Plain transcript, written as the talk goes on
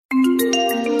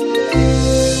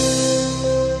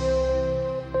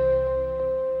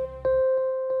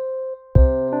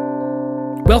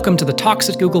Welcome to the Talks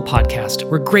at Google podcast,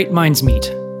 where great minds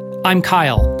meet. I'm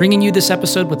Kyle, bringing you this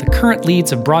episode with the current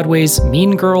leads of Broadway's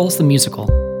Mean Girls, the musical.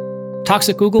 Talks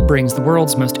at Google brings the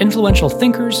world's most influential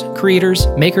thinkers, creators,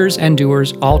 makers, and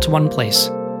doers all to one place.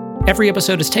 Every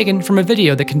episode is taken from a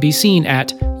video that can be seen at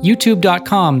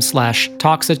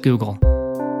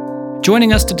youtube.com/talksatgoogle.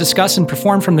 Joining us to discuss and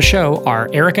perform from the show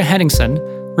are Erica Henningsen,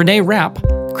 Renee Rapp,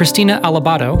 Christina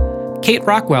Alabato, Kate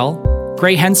Rockwell,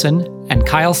 Gray Henson, and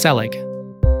Kyle Selig.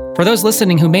 For those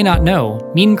listening who may not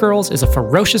know, Mean Girls is a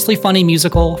ferociously funny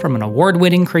musical from an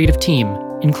award-winning creative team,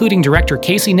 including director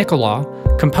Casey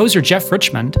Nicholaw, composer Jeff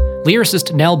Richmond,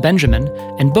 lyricist Nell Benjamin,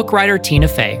 and book writer Tina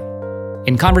Fey.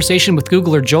 In conversation with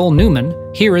Googler Joel Newman,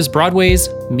 here is Broadway's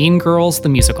Mean Girls, the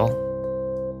musical.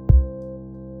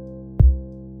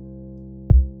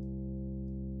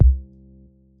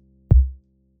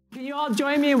 Can you all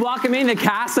join me in welcoming the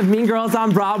cast of Mean Girls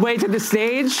on Broadway to the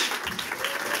stage?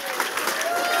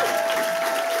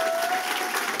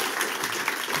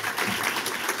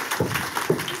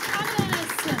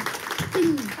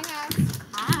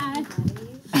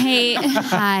 Hey.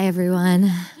 Hi, everyone.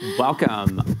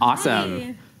 Welcome. Awesome.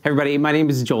 Hey, everybody. My name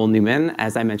is Joel Newman.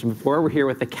 As I mentioned before, we're here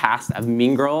with the cast of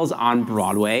Mean Girls on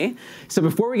Broadway. So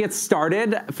before we get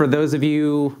started, for those of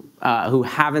you who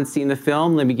haven't seen the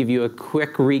film, let me give you a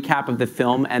quick recap of the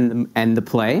film and the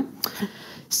play.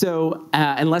 So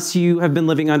unless you have been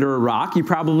living under a rock, you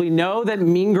probably know that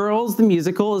Mean Girls, the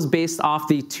musical, is based off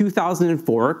the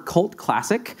 2004 cult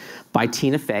classic by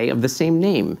Tina Fey of the same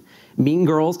name. Mean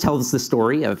Girls tells the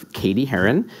story of Katie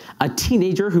Heron, a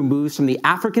teenager who moves from the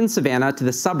African savannah to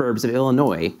the suburbs of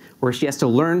Illinois, where she has to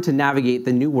learn to navigate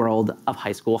the new world of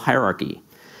high school hierarchy.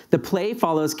 The play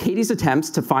follows Katie's attempts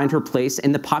to find her place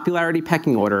in the popularity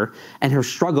pecking order and her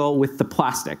struggle with the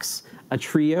Plastics, a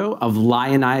trio of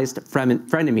lionized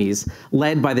frenemies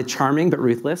led by the charming but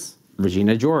ruthless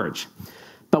Regina George.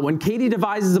 But when Katie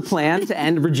devises a plan to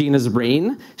end Regina's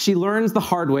reign, she learns the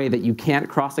hard way that you can't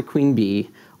cross a queen bee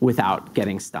without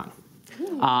getting stung.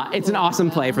 It's an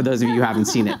awesome play for those of you who haven't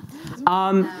seen it.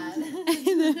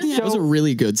 That was a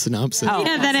really good synopsis.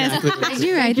 Yeah, that is. Did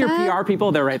you write Your that? PR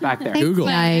people, they're right back there. Google.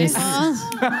 Nice.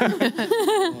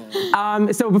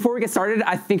 So before we get started,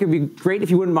 I think it'd be great if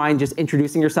you wouldn't mind just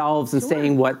introducing yourselves and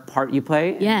saying what part you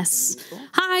play. Yes.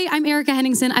 Hi, I'm Erica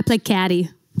Henningsen. I play Caddy.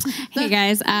 Hey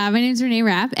guys, my name is Renee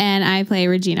Rapp and I play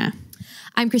Regina.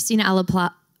 I'm Christina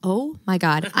Alabato. Oh my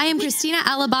God. I am Christina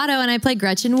Alabato and I play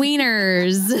Gretchen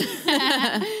Wieners.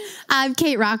 I'm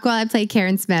Kate Rockwell. I play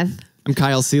Karen Smith. I'm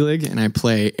Kyle Selig, and I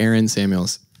play Aaron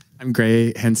Samuels. I'm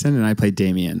Gray Henson, and I play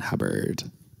Damian Hubbard.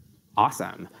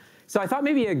 Awesome. So I thought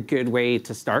maybe a good way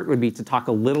to start would be to talk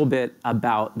a little bit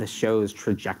about the show's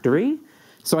trajectory.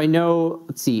 So I know,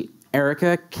 let's see,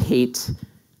 Erica, Kate,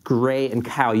 Gray, and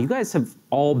Kyle, you guys have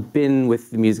all been with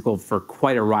the musical for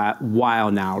quite a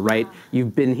while now, right?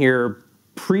 You've been here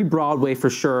pre-Broadway for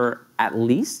sure, at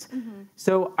least. Mm-hmm.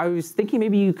 So I was thinking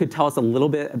maybe you could tell us a little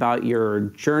bit about your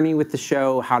journey with the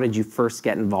show. How did you first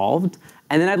get involved?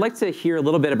 And then I'd like to hear a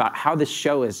little bit about how the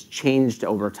show has changed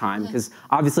over time, because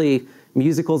obviously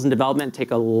musicals and development take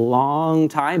a long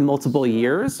time, multiple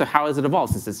years. So how has it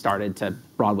evolved since it started to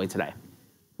Broadway today?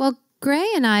 Well, Gray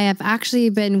and I have actually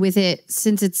been with it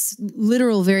since its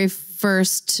literal very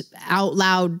first out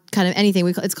loud kind of anything.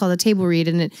 It's called a table read.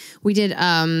 And we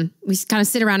kind of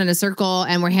sit around in a circle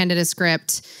and we're handed a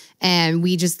script and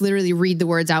we just literally read the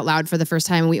words out loud for the first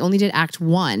time. We only did act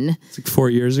 1. It's like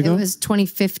 4 years ago? It was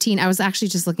 2015. I was actually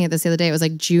just looking at this the other day. It was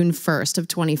like June 1st of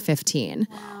 2015.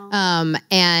 Wow.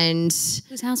 And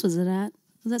whose house was it at?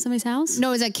 Was that somebody's house? No,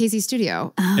 it was at Casey's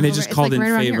studio. And they just called in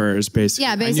favors, basically.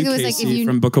 Yeah, basically it was Casey like if you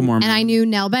from Book of Mormon. And I knew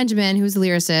Nell Benjamin, who's a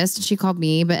lyricist. She called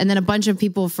me, and then a bunch of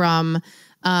people from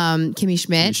Kimmy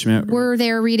Schmidt were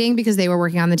there reading because they were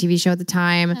working on the TV show at the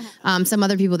time. Some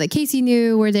other people that Casey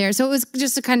knew were there. So it was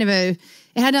just it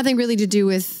had nothing really to do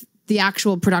with the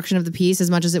actual production of the piece as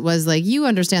much as it was like, you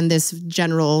understand this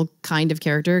general kind of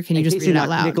character. Can you just read it out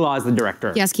loud? Nicholaw is the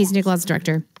director. Yes, Casey Nicholaw is the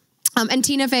director. And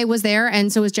Tina Fey was there,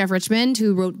 and so was Jeff Richmond,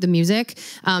 who wrote the music.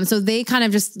 So they kind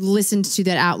of just listened to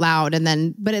that out loud,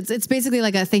 but it's basically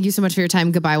like a thank you so much for your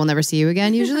time, goodbye, we'll never see you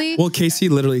again, usually. Well, Casey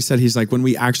literally said, he's like, when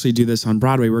we actually do this on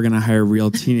Broadway, we're going to hire real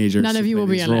teenagers. None of you will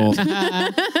be in it.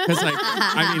 Because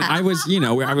I was, we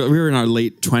were in our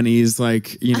late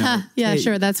 20s, yeah, hey,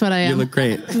 sure, that's what I am. You look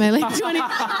great. My late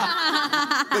 20s.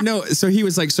 But no, so he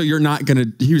was like, so you're not going to,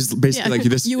 he was basically like,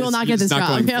 this. You will not get this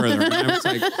job. Going further. And I was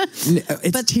like,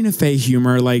 it's Tina Fey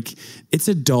humor, like it's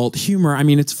adult humor. I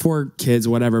mean, it's for kids,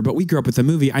 whatever, but we grew up with the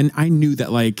movie. I knew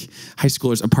that like high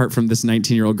schoolers, apart from this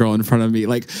 19-year-old girl in front of me,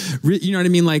 like, you know what I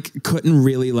mean? Like couldn't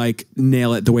really like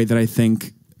nail it the way that I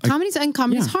think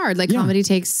Comedy's hard. Like comedy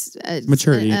takes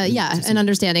maturity. An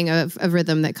understanding of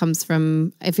rhythm that comes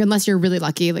from unless you're really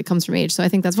lucky, like comes from age. So I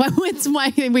think that's why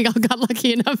we all got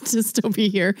lucky enough to still be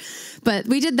here. But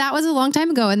that was a long time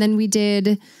ago, and then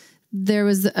there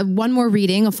was one more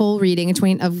reading, a full reading,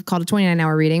 called a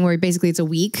 29-hour reading, where basically it's a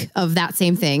week of that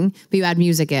same thing, but you add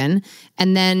music in.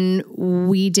 And then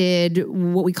we did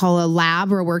what we call a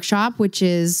lab or a workshop, which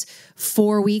is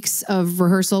 4 weeks of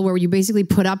rehearsal where you basically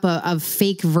put up a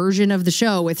fake version of the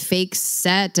show with fake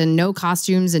set and no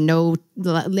costumes and no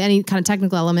any kind of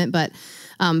technical element, but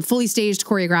fully staged,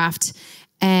 choreographed.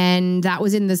 And that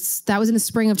was in the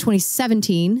spring of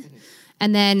 2017.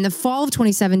 And then the fall of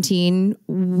 2017,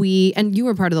 and you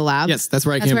were part of the lab. Yes, that's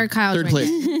where I came. Where Kyle third place.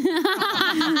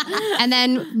 And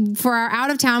then for our out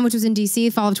of town, which was in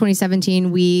DC, fall of 2017,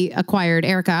 we acquired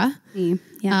Erica.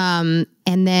 Yeah.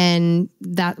 And then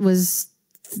that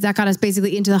got us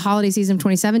basically into the holiday season of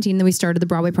 2017. Then we started the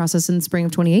Broadway process in the spring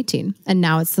of 2018. And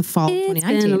now it's the fall of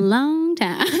 2019. It's been a long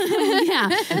time.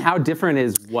 Yeah. And how different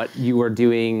is what you were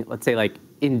doing, let's say like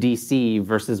in DC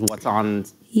versus what's on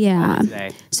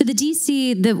today? So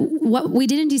what we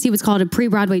did in DC was called a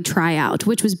pre-Broadway tryout,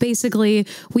 which was basically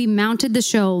we mounted the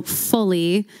show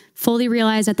fully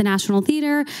realized at the National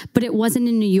Theater, but it wasn't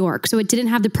in New York. So it didn't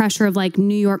have the pressure of like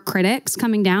New York critics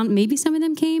coming down. Maybe some of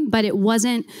them came, but it was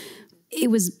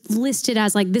listed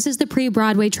as like, this is the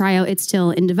pre-Broadway tryout. It's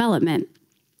still in development.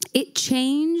 It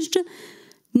changed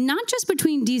not just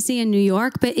between DC and New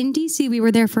York, but in DC, we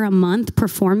were there for a month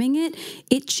performing it.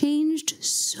 It changed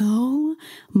so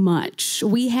much.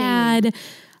 We had,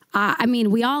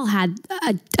 we all had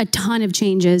a ton of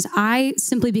changes.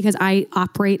 Simply because I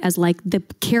operate as like the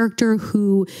character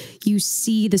who you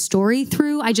see the story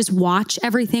through. I just watch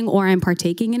everything or I'm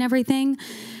partaking in everything.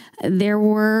 There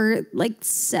were like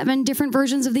 7 different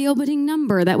versions of the opening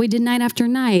number that we did night after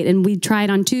night. And we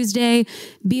tried on Tuesday,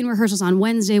 be in rehearsals on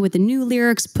Wednesday with the new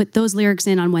lyrics, put those lyrics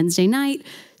in on Wednesday night,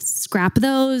 scrap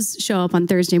those, show up on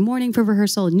Thursday morning for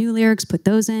rehearsal, new lyrics, put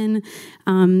those in.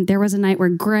 There was a night where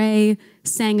Gray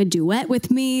sang a duet with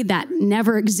me that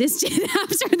never existed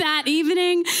after that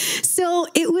evening. So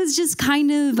it was just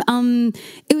kind of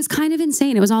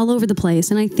insane. It was all over the place.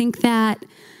 And I think that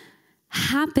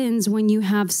happens when you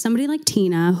have somebody like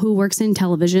Tina who works in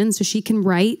television, so she can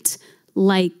write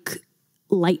like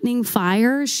lightning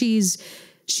fire. She's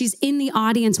in the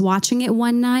audience watching it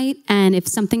one night, and if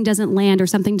something doesn't land or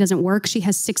something doesn't work, she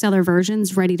has 6 other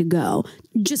versions ready to go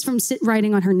just from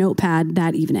writing on her notepad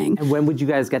that evening. And when would you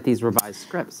guys get these revised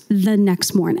scripts? The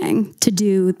next morning to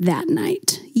do that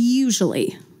night,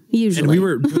 usually. And we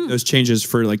were doing those changes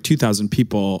for like 2,000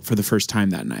 people for the first time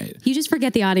that night. You just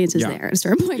forget the audience is there at a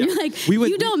certain point. You're like,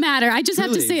 you don't matter. I just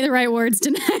have to say the right words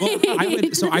tonight.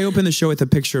 Well, I opened the show with a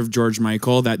picture of George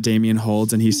Michael that Damien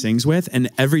holds and he sings with. And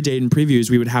every day in previews,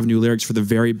 we would have new lyrics for the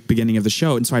very beginning of the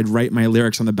show. And so I'd write my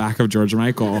lyrics on the back of George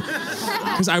Michael.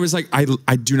 Because I was like,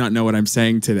 I do not know what I'm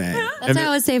saying today. That's why I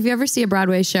always say, if you ever see a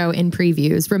Broadway show in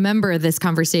previews, remember this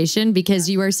conversation because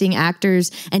you are seeing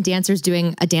actors and dancers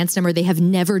doing a dance number they have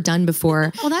never done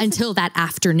before until that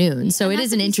afternoon. So it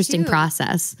is an interesting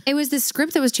process. It was the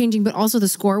script that was changing, but also the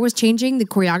score was changing. The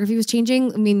choreography was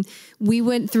changing. I mean, we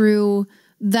went through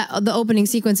the opening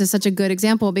sequence is such a good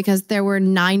example because there were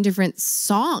 9 different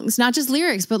songs, not just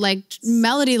lyrics, but like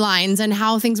melody lines and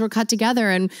how things were cut together.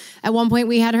 And at one point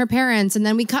we had her parents and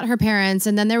then we cut her parents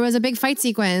and then there was a big fight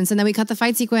sequence and then we cut the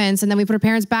fight sequence and then we put her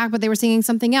parents back, but they were singing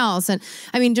something else. And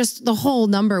I mean, just the whole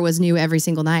number was new every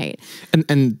single night.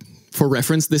 And for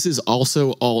reference, this is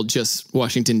also all just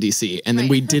Washington, D.C. And then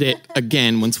we did it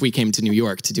again once we came to New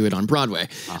York to do it on Broadway.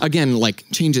 Again, like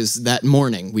changes that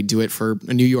morning. We do it for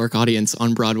a New York audience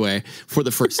on Broadway for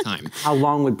the first time. How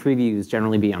long would previews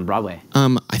generally be on Broadway?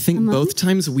 I think both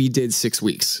times we did 6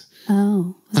 weeks.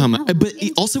 Oh. But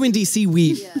also in DC,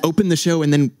 we opened the show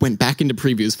and then went back into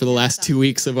previews for the last 2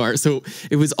 weeks of our. So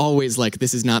it was always like,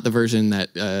 this is not the version that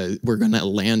we're going to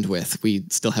land with. We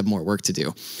still have more work to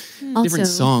do. Also, different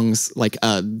songs like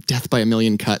Death by a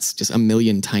Million Cuts, just a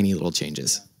million tiny little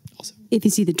changes. Also, if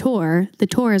you see the tour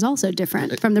is also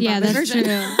different from the Broadway version.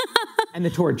 True. And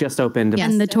the tour just opened.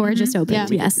 And the tour just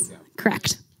opened. Yes,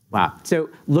 correct. Wow. So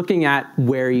looking at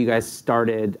where you guys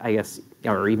started, I guess,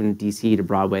 or even DC to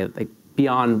Broadway, like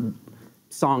beyond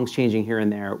songs changing here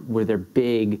and there, were there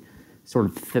big sort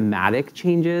of thematic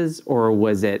changes, or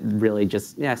was it really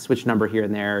just, switch number here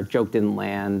and there, joke didn't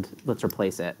land, let's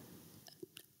replace it?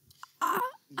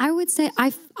 I would say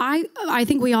I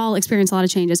think we all experience a lot of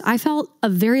changes. I felt a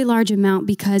very large amount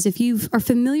because if you are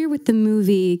familiar with the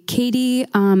movie, Katie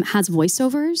has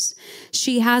voiceovers.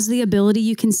 She has the ability,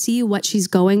 you can see what she's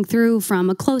going through from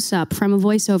a close-up, from a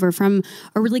voiceover, from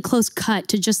a really close cut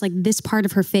to just like this part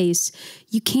of her face.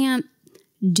 You can't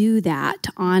do that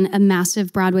on a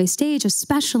massive Broadway stage,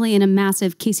 especially in a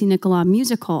massive Casey Nicholaw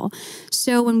musical.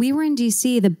 So when we were in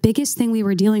DC, the biggest thing we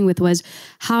were dealing with was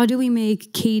how do we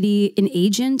make Katie an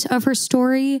agent of her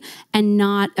story and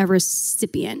not a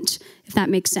recipient, if that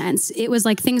makes sense. It was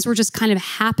like things were just kind of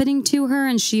happening to her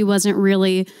and she wasn't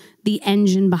really the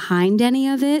engine behind any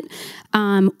of it,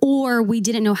 or we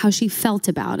didn't know how she felt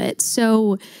about it.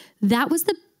 So that was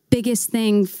the biggest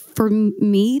thing for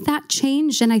me that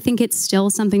changed. And I think it's still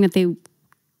something that they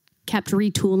kept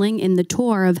retooling in the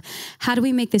tour of how do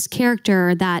we make this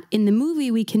character that in the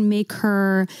movie we can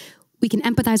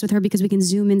empathize with her because we can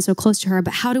zoom in so close to her.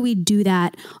 But how do we do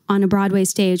that on a Broadway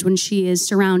stage when she is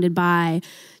surrounded by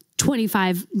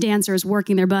 25 dancers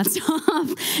working their butts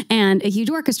off and a huge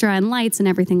orchestra and lights and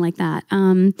everything like that.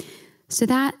 So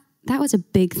that was a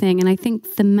big thing. And I think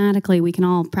thematically we can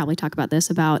all probably talk about this,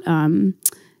 about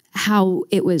how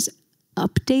it was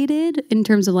updated in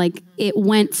terms of like it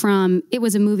went from, it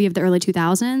was a movie of the early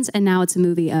 2000s and now it's a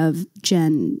movie of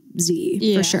Gen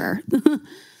Z for sure.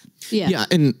 Yeah,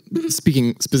 and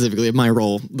speaking specifically of my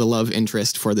role, the love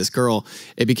interest for this girl,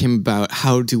 it became about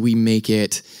how do we make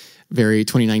it very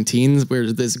 2019,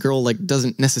 where this girl like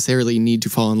doesn't necessarily need to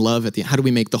fall in love at the end. How do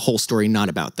we make the whole story not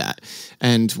about that?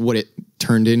 And what it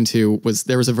turned into was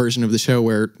there was a version of the show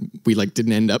where we like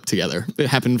didn't end up together. It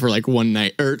happened for like one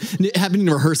night, or it happened in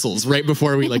rehearsals right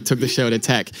before we like took the show to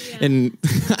tech. Yeah. And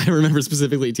I remember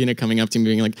specifically Tina coming up to me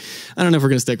being like, I don't know if we're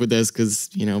going to stick with this because,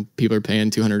 you know, people are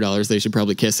paying $200. They should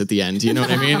probably kiss at the end. You know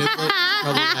what I mean? It's like,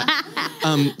 probably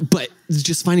that. But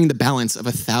just finding the balance of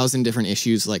 1,000 different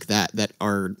issues like that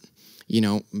are, you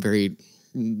know, very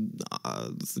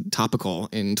topical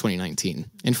in 2019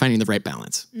 and finding the right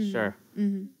balance. Mm-hmm. Sure.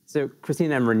 Mm-hmm. So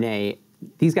Christina and Renee,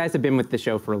 these guys have been with the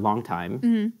show for a long time.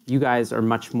 Mm-hmm. You guys are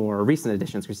much more recent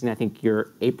additions. Christina, I think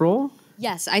you're April?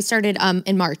 Yes, I started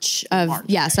in March. So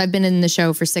I've been in the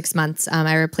show for 6 months.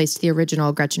 I replaced the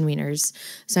original Gretchen Wieners.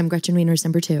 So I'm Gretchen Wieners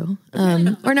number 2.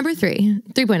 Or number 3.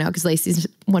 3.0, because Lacey's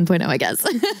 1.0, I guess.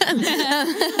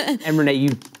 And Renee, you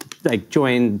like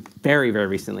joined very, very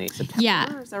recently. September,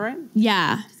 yeah. Is that right?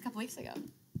 Yeah. Just a couple weeks ago.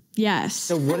 Yes.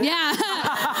 So what? Yeah.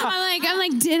 I'm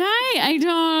like, did I? I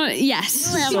don't. Yes.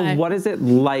 So what is it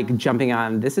like jumping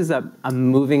on? This is a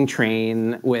moving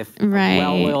train with a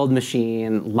well-oiled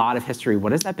machine, a lot of history.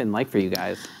 What has that been like for you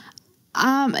guys?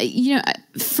 You know,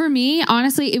 for me,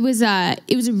 honestly, it was a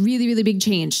really, really big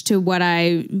change to what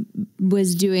I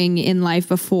was doing in life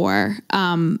before.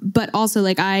 But also,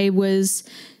 like, I was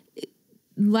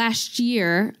last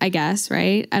year, I guess,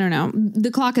 right? I don't know. The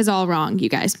clock is all wrong, you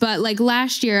guys. But like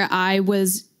last year, I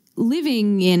was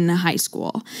living in high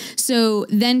school. So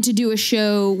then to do a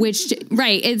show, which,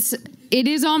 it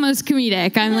is almost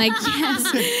comedic. I'm like,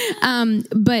 yes.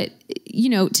 But, you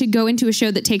know, to go into a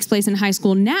show that takes place in high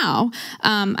school now,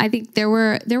 I think there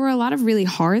were a lot of really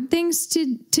hard things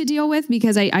to deal with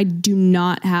because I do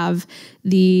not have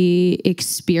the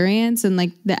experience and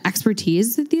like the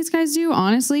expertise that these guys do,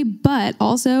 honestly, but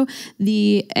also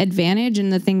the advantage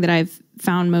and the thing that I've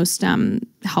found most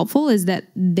helpful is that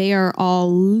they are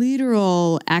all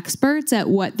literal experts at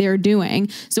what they're doing.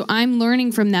 So I'm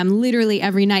learning from them literally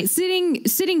every night. Sitting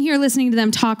here listening to them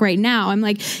talk right now, I'm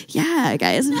like, yeah,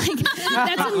 guys, I'm like,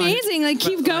 that's amazing. Like,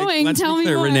 keep going. Let's Tell me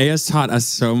more. Renee has taught us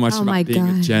so much about being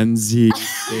a Gen Z.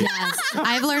 Yes.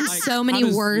 I've learned so many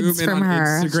words from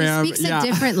her. Instagram. She speaks a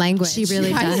different language. She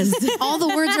really does. All the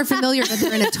words are familiar, but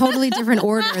they're in a totally different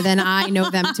order than I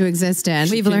know them to exist in.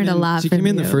 We've learned a lot She from came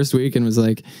in you. the first week and was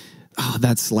like, oh,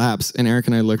 that slaps. And Eric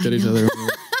and I looked at each other.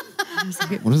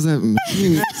 What does that mean?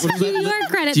 To your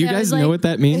credit, Do you guys know what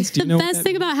that means? Do you know the best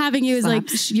thing about having you is like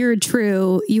you're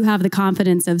true. You have the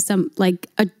confidence of some like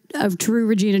a true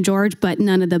Regina George, but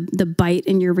none of the bite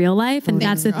in your real life. And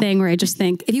that's the thing where I just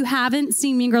think if you haven't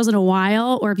seen Mean Girls in a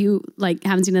while, or if you like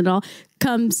haven't seen it at all,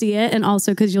 come see it. And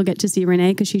also because you'll get to see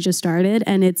Renee because she just started,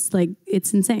 and it's like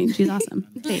it's insane. She's awesome.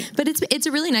 But it's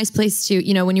a really nice place to,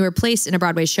 you know, when you were placed in a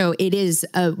Broadway show, it is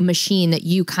a machine that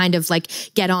you kind of like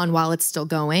get on while it's still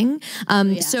going.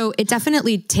 So it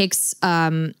definitely takes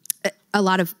a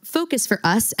lot of focus for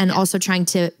us, and also trying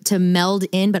to meld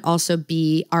in, but also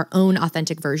be our own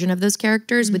authentic version of those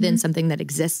characters within something that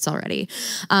exists already.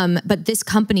 But this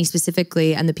company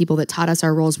specifically, and the people that taught us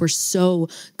our roles, were so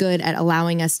good at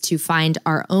allowing us to find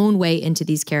our own way into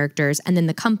these characters. And then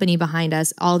the company behind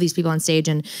us, all these people on stage,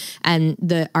 and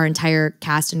our entire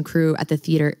cast and crew at the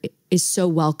theater is so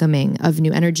welcoming of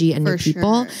new energy and new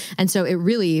people. And so it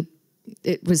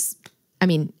was,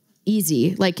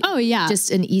 easy,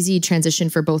 just an easy transition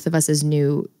for both of us as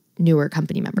newer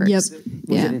company members. Was it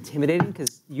intimidating?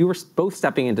 Because you were both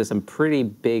stepping into some pretty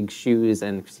big shoes,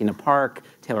 and Christina Park,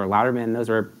 Taylor Louderman, those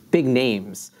were big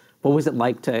names. What was it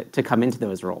like to come into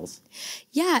those roles?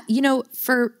 Yeah,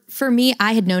 for me,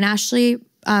 I had known Ashley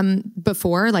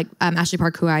before, Ashley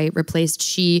Park, who I replaced.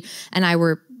 She and I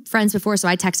were friends before, so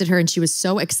I texted her and she was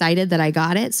so excited that I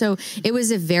got it. So it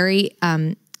was a very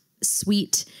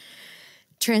sweet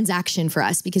transaction for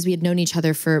us because we had known each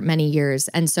other for many years.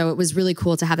 And so it was really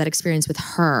cool to have that experience with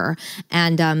her.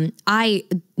 And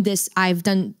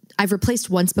I've replaced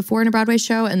once before in a Broadway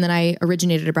show, and then I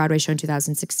originated a Broadway show in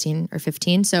 2016 or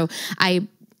 15. So I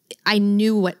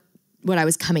knew what I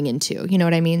was coming into, you know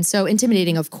what I mean? So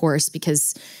intimidating, of course,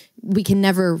 because we can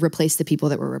never replace the people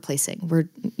that we're replacing.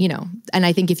 And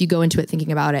I think if you go into it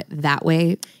thinking about it that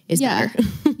way is better.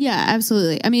 Yeah,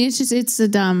 absolutely. I mean,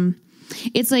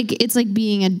 it's like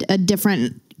being a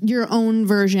different, your own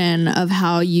version of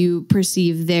how you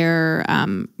perceive their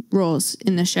roles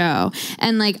in the show.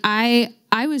 And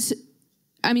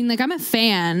I'm a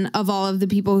fan of all of the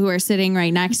people who are sitting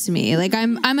right next to me.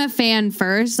 I'm a fan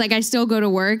first. I still go to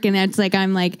work, and it's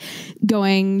I'm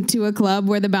going to a club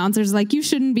where the bouncer's you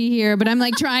shouldn't be here, but I'm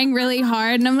trying really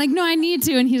hard, and I'm no, I need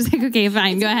to. And he's okay,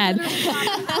 fine, go ahead.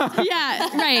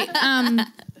 Yeah, right.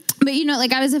 But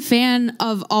I was a fan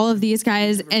of all of these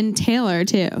guys and Taylor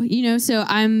too, so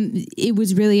it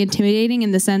was really intimidating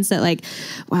in the sense that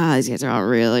wow, these guys are all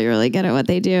really, really good at what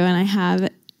they do. And I have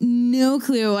no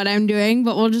clue what I'm doing,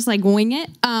 but we'll just wing it.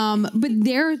 But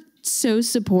they're so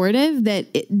supportive that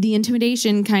the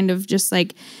intimidation kind of just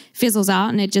fizzles out,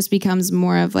 and it just becomes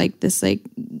more of this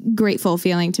grateful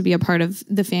feeling to be a part of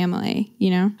the family,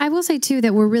 I will say too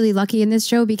that we're really lucky in this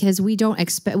show because we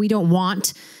don't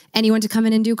want anyone to come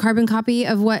in and do carbon copy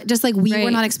of what, just we were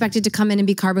not expected to come in and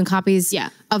be carbon copies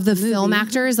of the film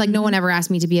actors. No one ever asked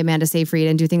me to be Amanda Seyfried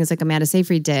and do things like Amanda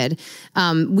Seyfried did.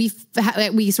 We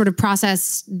sort of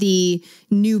process the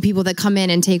new people that come in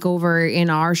and take over in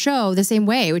our show the same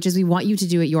way, which is we want you to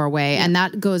do it your way. And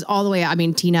that goes all the way.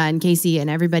 Tina and Casey and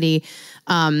everybody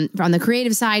on the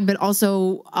creative side, but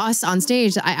also us on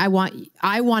stage. I want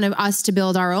us to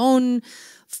build our own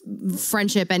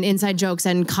friendship and inside jokes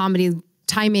and comedy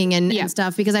timing and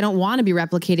stuff, because I don't want to be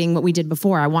replicating what we did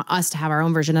before. I want us to have our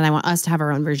own version, and I want us to have our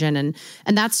own version. And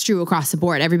that's true across the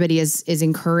board. Everybody is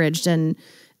encouraged and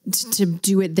to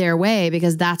do it their way,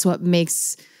 because that's what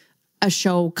makes a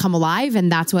show come alive.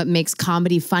 And that's what makes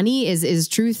comedy funny is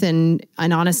truth and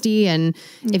honesty. And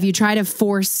if you try to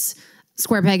force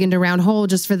square peg into round hole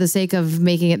just for the sake of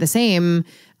making it the same,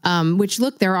 which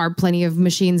look, there are plenty of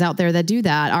machines out there that do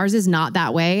that. Ours is not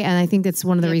that way. And I think that's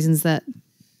one of the reasons that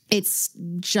it's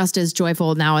just as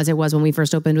joyful now as it was when we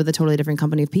first opened with a totally different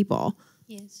company of people.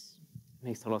 Yes.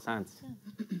 Makes total sense.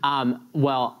 Yeah.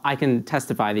 Well, I can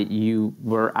testify that you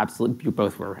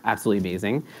both were absolutely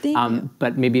amazing. Thank you.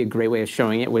 But maybe a great way of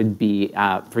showing it would be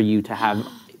for you to have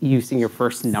you sing your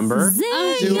first number.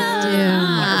 What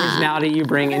originality you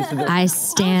bring into the... I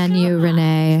stan you,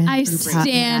 Renee. I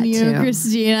stan you,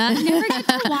 Christina. I never get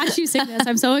to watch you sing this.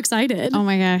 I'm so excited. Oh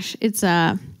my gosh. It's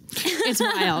wild. It's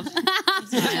wild.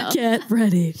 Get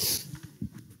ready.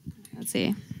 Let's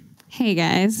see. Hey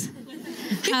guys.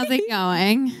 How's it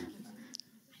going?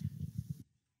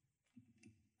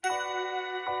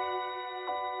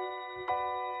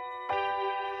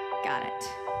 Got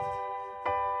it.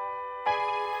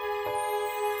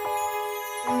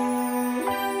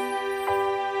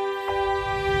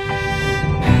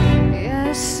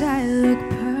 Yes, I look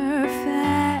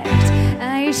perfect.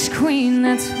 Ice queen,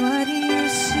 that's what you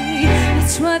see.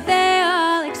 That's what they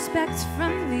all expect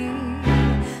from me.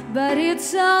 But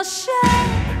it's all shame.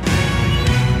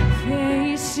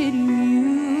 Face it, you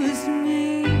used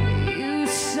me. You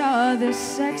saw the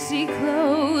sexy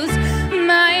clothes,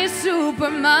 my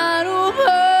supermodel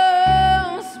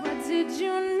pose. What did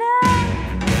you know?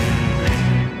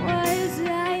 Was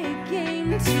I a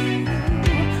game to you?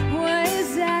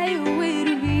 Was I a way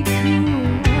to be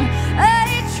cool?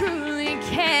 I truly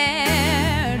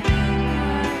cared.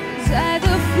 Was I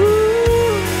the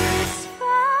fool? It's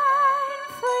fine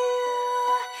for you.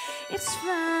 It's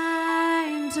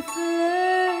fine to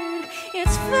flirt.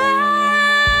 It's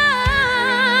fine.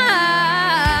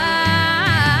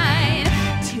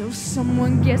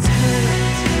 gets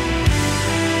hurt.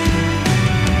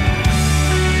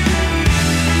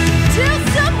 Till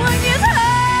someone gets hurt.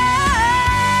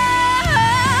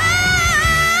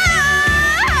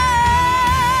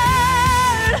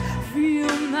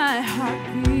 Feel my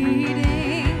heart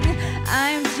beating.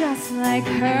 I'm just like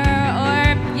her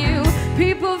or you.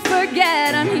 People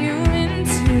forget I'm human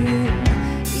too.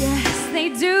 Yes, they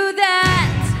do that.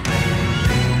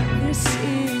 This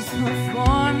is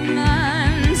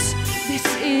performance. This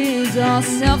is all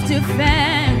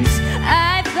self-defense.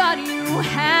 I thought you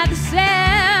had the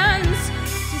sense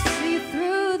to see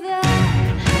through that.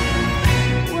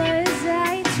 Was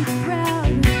I too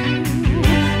proud of you?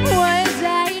 Was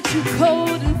I too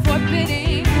cold and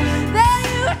forbidding that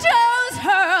you chose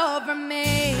her over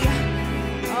me?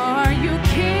 Are you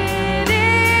kidding?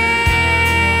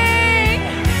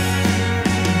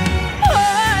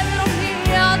 Poor little me,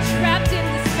 all trapped in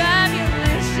this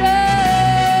fabulous show.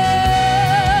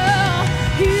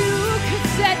 You could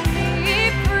set me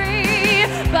free,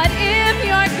 but if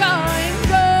you're going,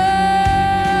 go.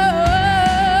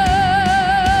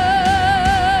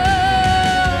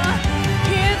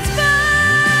 It's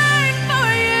fine for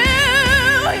you.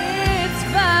 It's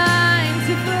fine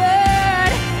to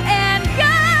flirt and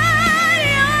guard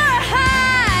your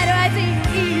heart. Why do you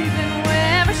even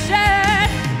wear a shirt?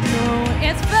 No,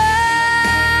 it's fine.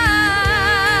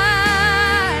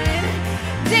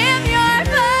 Damn, you're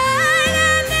fine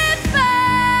and it's fine.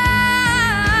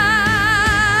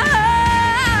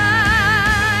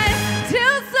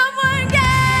 Till someone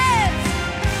gets.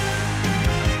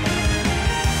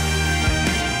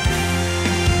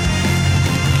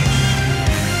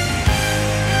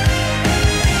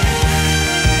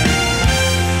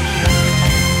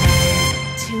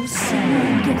 Till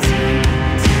someone gets hurt.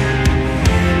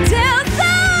 Till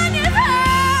someone gets hurt.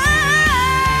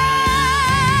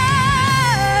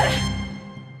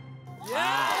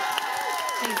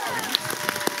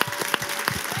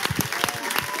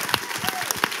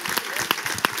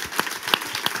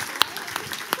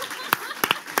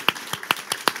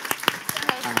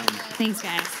 Thanks,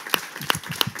 guys.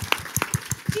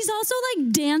 She's also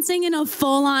like dancing in a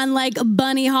full-on like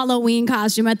bunny Halloween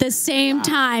costume at the same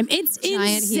time. It's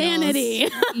Giant insanity.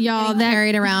 Y'all,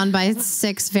 Carried around by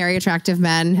 6 very attractive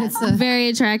men. It's a very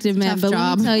attractive man, Tough but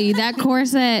job. let me tell you, that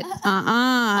corset,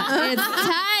 it's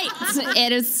tight.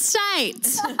 It is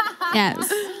tight.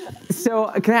 Yes. So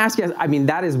can I ask you, I mean,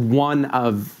 that is one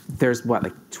of, there's what,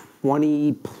 like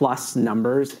 20 plus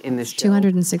numbers in this show?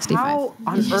 265. How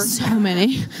on earth? So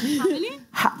many.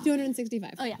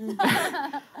 265. Oh, yeah.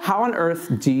 How on earth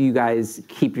do you guys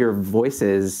keep your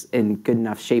voices in good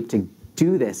enough shape to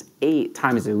do this 8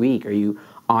 times a week? Are you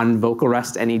on vocal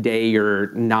rest any day you're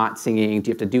not singing? Do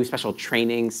you have to do special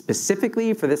training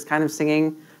specifically for this kind of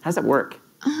singing? How does that work?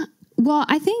 Well,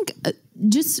 I think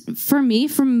just for me,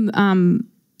 from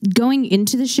going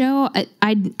into the show,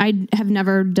 I have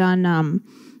never done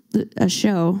a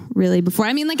show really before.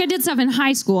 I mean, like I did stuff in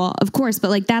high school, of course, but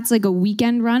like that's like a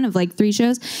weekend run of like 3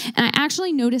 shows. And I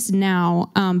actually noticed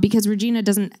now, because Regina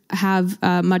doesn't have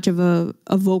much of a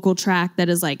vocal track that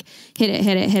is like hit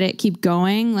it, keep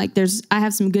going. Like I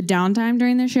have some good downtime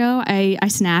during the show. I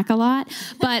snack a lot,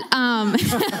 but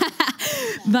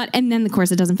and then of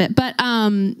course it doesn't fit. But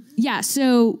yeah,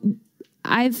 so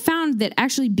I've found that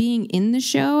actually being in the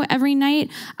show every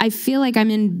night, I feel like I'm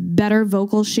in better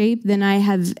vocal shape than I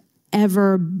have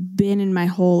ever been in my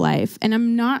whole life. And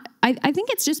I'm not, I think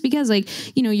it's just because like,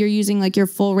 you know, you're using like your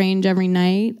full range every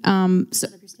night. So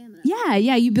yeah,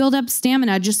 you build up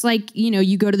stamina just like, you know,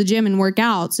 you go to the gym and work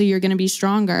out, so you're going to be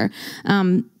stronger.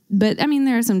 But I mean,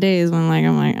 there are some days when like,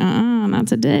 I'm like, not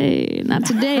today.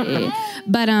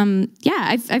 But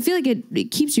yeah, I feel like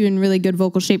it keeps you in really good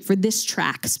vocal shape for this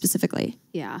track specifically.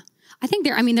 Yeah. I think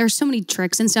there's so many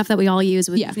tricks and stuff that we all use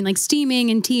between like steaming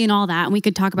and tea and all that. And we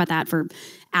could talk about that for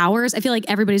hours. I feel like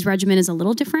everybody's regimen is a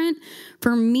little different.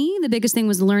 For me, the biggest thing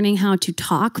was learning how to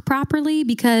talk properly,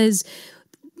 because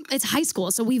it's high school,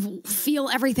 so we feel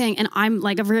everything. And I'm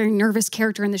like a very nervous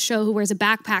character in the show who wears a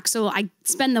backpack. So I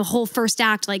spend the whole first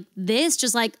act like this,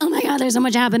 just like, oh my God, there's so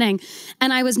much happening.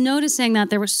 And I was noticing that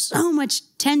there was so much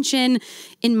tension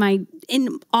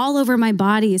in all over my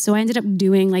body. So I ended up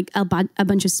doing like a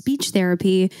bunch of speech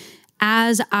therapy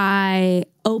as I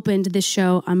opened the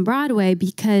show on Broadway,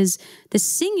 because the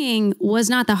singing was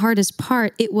not the hardest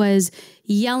part. It was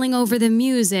yelling over the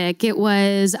music. It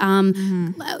was,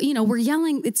 you know, we're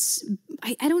yelling.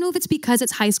 I don't know if it's because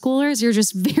it's high schoolers. You're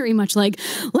just very much like,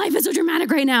 life is so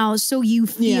dramatic right now. So you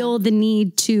feel the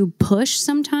need to push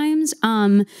sometimes.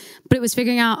 But it was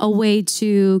figuring out a way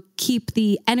to keep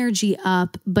the energy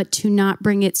up, but to not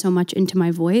bring it so much into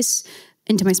my voice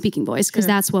into my speaking voice because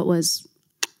that's what was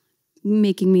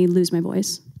making me lose my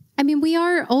voice. I mean, we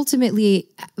are ultimately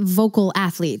vocal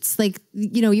athletes. Like,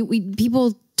 you know,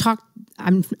 people talk.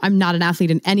 I'm not an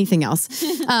athlete in anything else,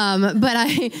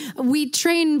 but we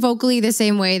train vocally the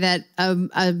same way that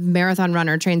a marathon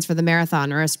runner trains for the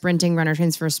marathon, or a sprinting runner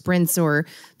trains for sprints, or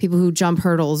people who jump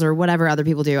hurdles, or whatever other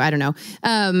people do. I don't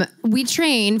know. We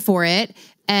train for it.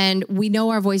 And we know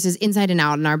our voices inside and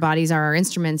out, and our bodies are our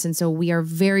instruments. And so we are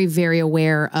very, very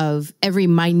aware of every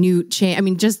minute change. I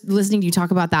mean, just listening to you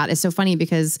talk about that is so funny,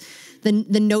 because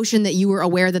the notion that you were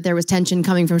aware that there was tension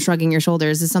coming from shrugging your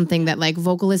shoulders is something that like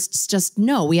vocalists just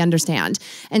know, we understand.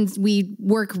 And we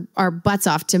work our butts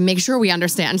off to make sure we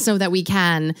understand so that we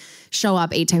can show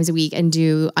up 8 times a week and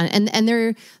do. And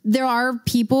there are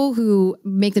people who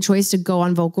make the choice to go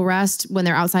on vocal rest when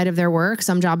they're outside of their work.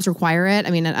 Some jobs require it. I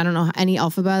mean, I don't know any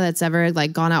alpha that's ever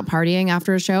like gone out partying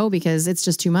after a show because it's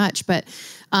just too much. But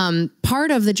part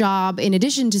of the job, in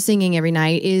addition to singing every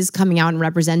night, is coming out and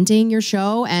representing your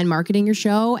show and marketing your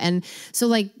show. And so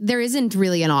like there isn't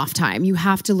really an off time. You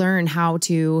have to learn how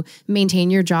to maintain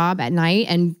your job at night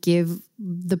and give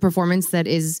the performance that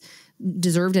is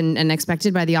deserved and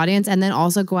expected by the audience, and then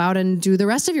also go out and do the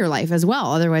rest of your life as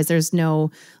well. Otherwise, there's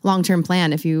no long-term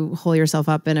plan if you hole yourself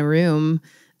up in a room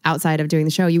outside of doing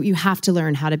the show. You have to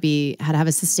learn how to have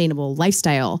a sustainable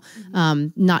lifestyle,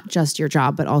 not just your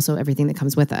job, but also everything that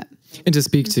comes with it. And to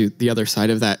speak to the other side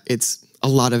of that, it's a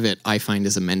lot of it I find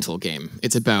is a mental game.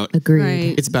 It's about Agreed.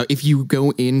 Right. It's about if you go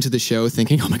into the show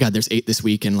thinking, oh my God, there's 8 this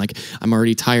week, and like I'm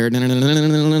already tired.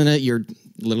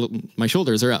 My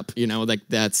shoulders are up. You know, like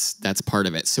that's part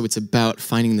of it. So it's about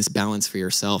finding this balance for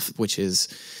yourself, which is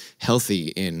healthy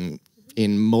in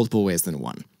multiple ways than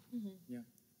one.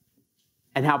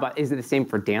 And how about, is it the same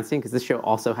for dancing? Because this show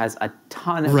also has a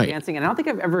ton of Right. dancing. And I don't think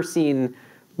I've ever seen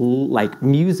like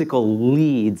musical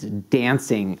leads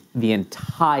dancing the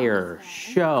entire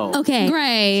show. Okay.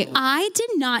 Right. I did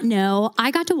not know.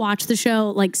 I got to watch the show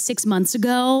like 6 months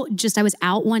ago. I was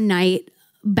out one night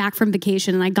back from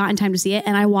vacation and I got in time to see it,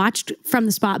 and I watched from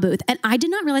the spot booth, and I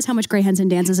did not realize how much Gray Henson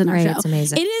dances in our show. It's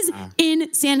amazing. It is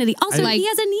insanity. Also, he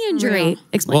has a knee injury.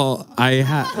 Explain. Well,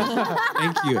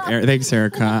 thank you. Thanks,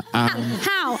 Erica.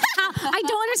 How? I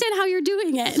don't understand how you're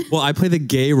doing it. Well, I play the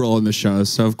gay role in the show,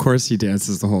 so of course he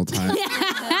dances the whole time.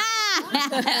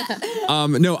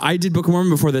 No, I did Book of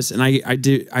Mormon before this, and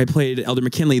I played Elder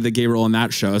McKinley, the gay role in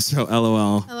that show. So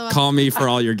LOL. Call me for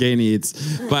all your gay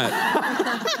needs. But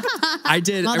I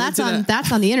did. Well, that's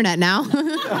on the internet now.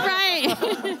 Right.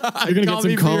 You're gonna get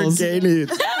some calls. Gay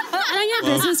needs. On your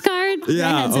business card,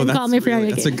 Yeah, call me for your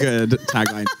that's a good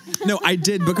tagline. No, I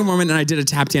did Book of Mormon and I did a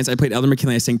tap dance. I played Elder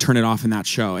McKinley. I sang Turn It Off in that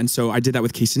show. And so I did that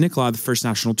with Casey Nicola, the first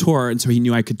national tour. And so he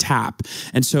knew I could tap.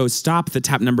 And so Stop, the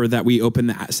tap number that we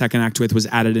opened the second act with, was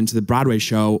added into the Broadway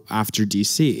show after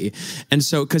DC. And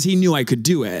so, because he knew I could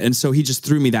do it. And so he just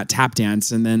threw me that tap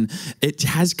dance. And then it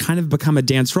has kind of become a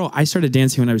dance role. I started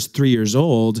dancing when I was 3 years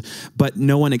old, but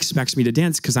no one expects me to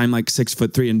dance because I'm like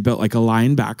 6'3" and built like a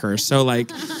linebacker. So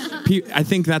like, I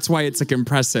think that's why it's like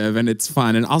impressive and it's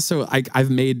fun. And also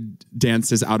I've made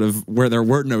dances out of where there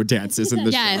were no dances in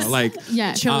the show. Like,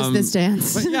 chose this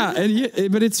dance. But yeah,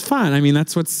 but it's fun. I mean,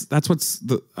 that's what's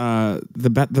the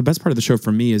best part of the show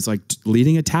for me is like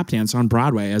leading a tap dance on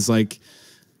Broadway as like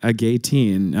a gay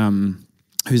teen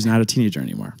who's not a teenager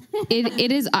anymore.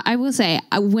 It is. I will say,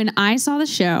 when I saw the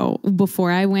show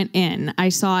before I went in, I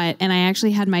saw it, and I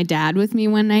actually had my dad with me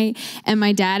one night, and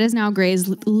my dad is now Gray's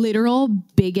literal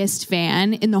biggest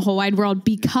fan in the whole wide world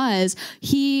because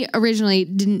he originally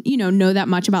didn't, know that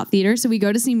much about theater. So we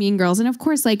go to see Mean Girls, and of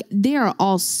course, like they are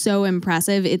all so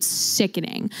impressive, it's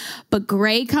sickening. But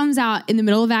Gray comes out in the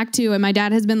middle of Act 2, and my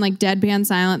dad has been like deadpan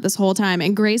silent this whole time,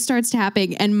 and Gray starts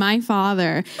tapping, and my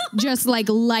father just like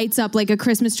lights up like a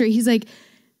Christmas tree. He's like,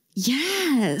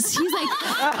 yes. He's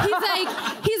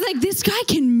like, this guy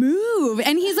can move.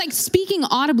 And he's like speaking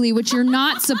audibly, which you're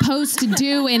not supposed to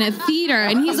do in a theater.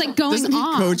 And he's like going Doesn't he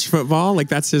off. coach football? Like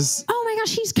that's his. Oh my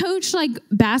gosh, he's coached like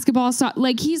basketball.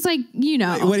 Like he's like,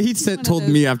 What he told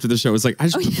me after the show was like, I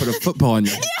just put a football in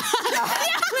you.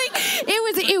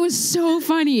 It was so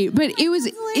funny, but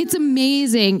it's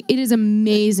amazing. It is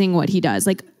amazing what he does.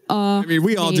 Like, I mean,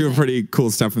 we all do pretty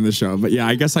cool stuff in the show, but yeah,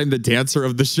 I guess I'm the dancer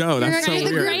of the show. That's so the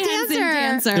weird. Gray Henson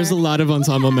dancer. There's a lot of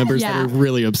ensemble members that Yeah. are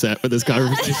really upset with this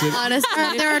conversation.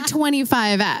 Honestly, there are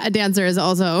 25 dancers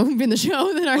also in the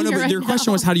show that are Oh, no, here but right your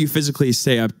question now. was how do you physically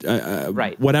stay up,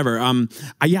 Right. whatever.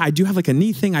 I do have like a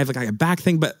knee thing, I have like a back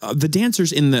thing, but the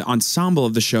dancers in the ensemble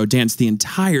of the show dance the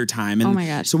entire time. And Oh my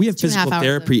gosh. so we have 2.5 physical hours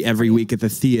therapy every week at the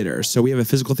theater. So we have a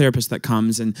physical therapist that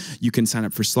comes and you can sign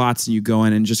up for slots and you go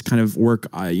in and just kind of work,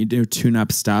 you do tune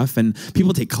up stuff, and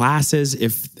people take classes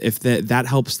if that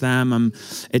helps them.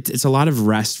 It's a lot of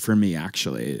rest for me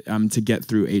actually, to get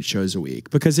through 8 shows a week,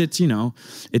 because it's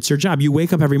your job. You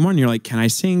wake up every morning, you're like, can I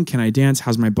sing? Can I dance?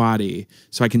 How's my body?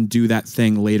 So I can do that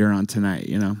thing later on tonight,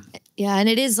 Yeah, and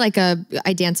it is like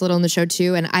I dance a little in the show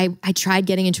too, and I tried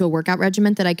getting into a workout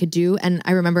regimen that I could do, and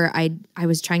I remember I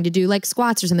was trying to do like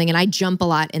squats or something, and I jump a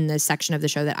lot in the section of the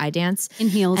show that I dance. In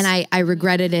heels. And I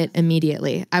regretted it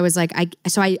immediately. I was like,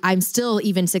 I'm still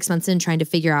even 6 months in trying to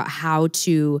figure out how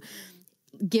to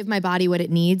give my body what it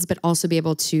needs, but also be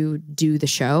able to do the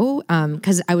show.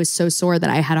 Cause I was so sore that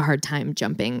I had a hard time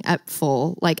jumping at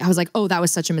full. Like I was like, oh, that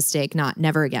was such a mistake.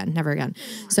 Never again.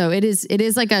 So it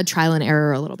is like a trial and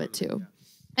error a little bit too.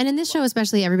 And in this show,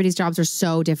 especially, everybody's jobs are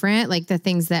so different. Like the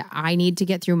things that I need to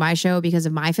get through my show because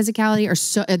of my physicality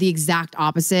are the exact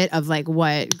opposite of like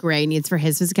what Gray needs for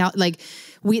his physicality. Like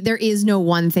there is no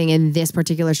one thing in this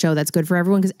particular show that's good for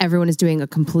everyone because everyone is doing a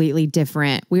completely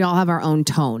different. We all have our own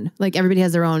tone. Like everybody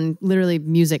has their own literally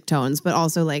music tones, but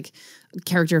also like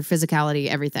character, physicality,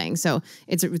 everything. So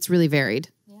it's really varied.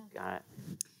 Got it.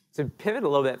 So pivot a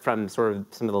little bit from sort of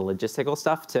some of the logistical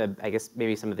stuff to, I guess,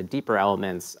 maybe some of the deeper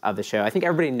elements of the show. I think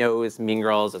everybody knows Mean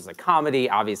Girls as a comedy,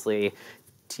 obviously.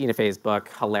 Tina Fey's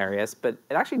book, hilarious, but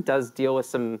it actually does deal with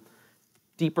some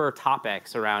deeper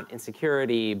topics around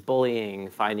insecurity, bullying,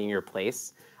 finding your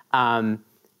place.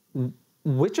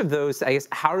 Which of those, I guess,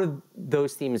 how do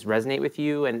those themes resonate with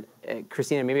you? And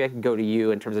Christina, maybe I could go to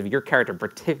you in terms of your character,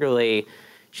 particularly,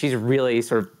 she's really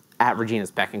sort of at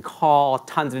Regina's beck and call,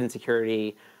 tons of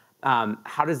insecurity.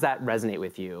 How does that resonate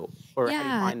with you? Or how do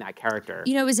you find that character?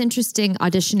 It was interesting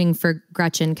auditioning for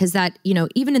Gretchen because that,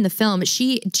 even in the film,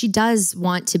 she does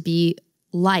want to be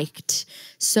liked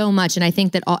so much. And I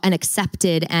think that and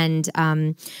accepted.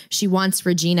 And she wants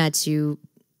Regina to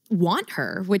want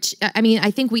her, which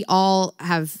I think we all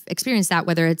have experienced that,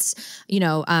 whether it's,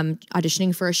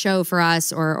 auditioning for a show for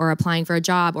us or applying for a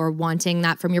job or wanting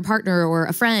that from your partner or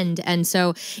a friend. And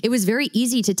so it was very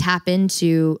easy to tap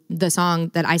into the song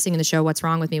that I sing in the show, What's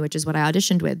Wrong With Me, which is what I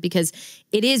auditioned with, because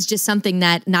it is just something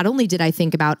that not only did I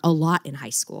think about a lot in high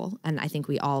school, and I think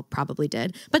we all probably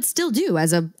did, but still do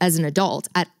as an adult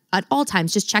at all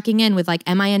times, just checking in with like,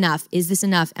 am I enough? Is this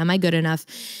enough? Am I good enough?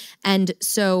 And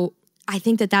so I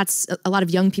think that that's a lot of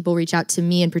young people reach out to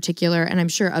me in particular, and I'm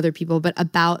sure other people, but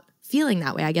about feeling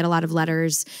that way. I get a lot of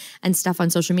letters and stuff on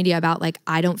social media about like,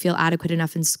 I don't feel adequate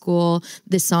enough in school.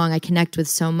 This song I connect with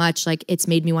so much. Like it's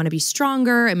made me want to be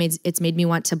stronger. It's made me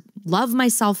want to love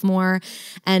myself more.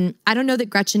 And I don't know that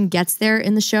Gretchen gets there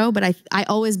in the show, but I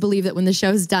always believe that when the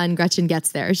show's done, Gretchen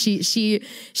gets there. She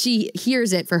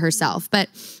hears it for herself. But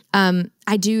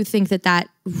I do think that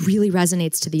really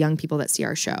resonates to the young people that see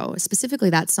our show, specifically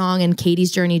that song and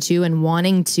Katie's journey too, and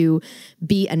wanting to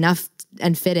be enough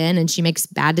and fit in, and she makes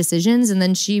bad decisions and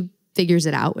then she figures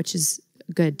it out, which is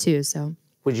good too. So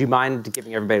would you mind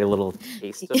giving everybody a little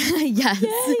taste of yes.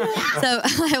 So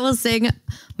I will sing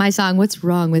my song, What's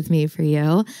Wrong With Me, for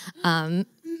you. This right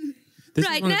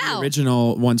is one now. of the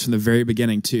original ones from the very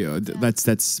beginning too.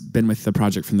 That's been with the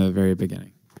project from the very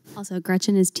beginning. Also,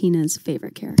 Gretchen is Tina's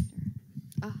favorite character.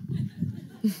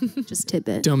 Just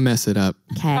tidbit. Don't mess it up.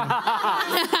 Okay.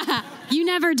 You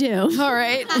never do. All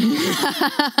right.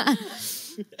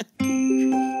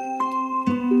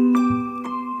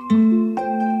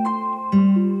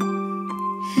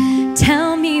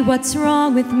 Tell me what's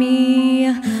wrong with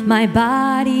me, my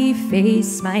body,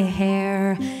 face, my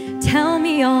hair. Tell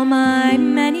me all my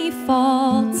many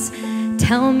faults.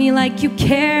 Tell me like you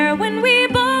care when we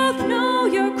both know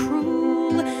you're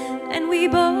cruel and we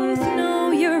both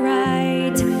know you're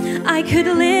right. I could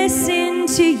listen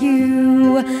to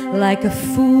you like a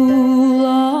fool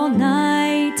all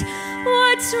night.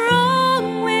 What's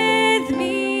wrong with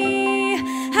me?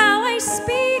 How I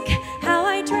speak, how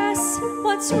I dress.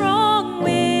 What's wrong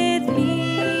with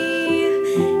me?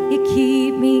 You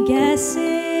keep me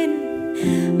guessing.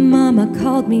 Mama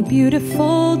called me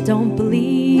beautiful, don't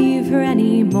believe her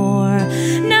anymore.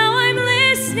 Now I'm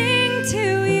listening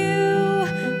to you.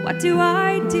 What do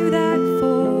I do that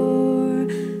for?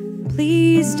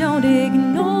 Please don't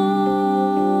ignore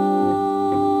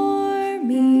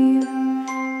me.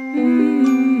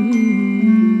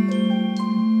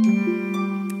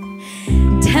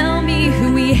 Tell me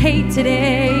who we hate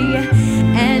today.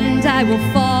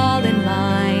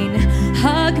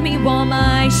 while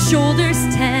my shoulders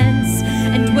tense,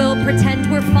 and we'll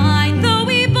pretend we're fine, though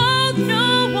we both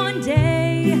know one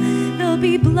day there'll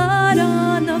be blood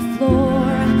on the floor.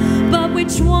 But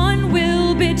which one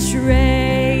will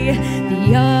betray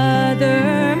the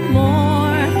other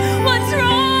more? What's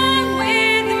wrong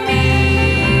with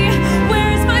me?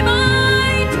 Where's my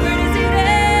mind? Where does it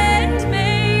end?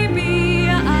 Maybe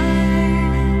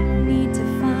I need to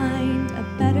find a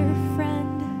better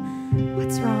friend.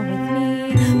 What's wrong with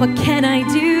me? What can I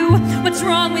do? What's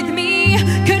wrong with me?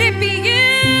 Could it be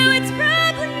you? It's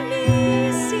probably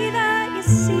me. See that, you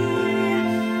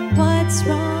see? What's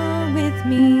wrong with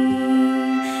me?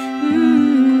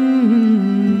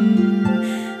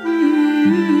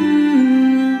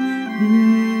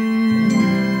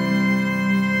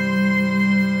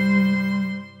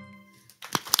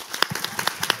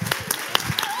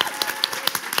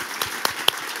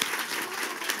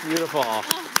 Beautiful.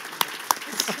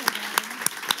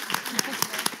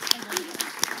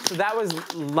 So that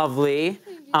was lovely.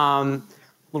 A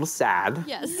little sad.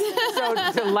 Yes. So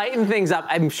to lighten things up,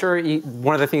 I'm sure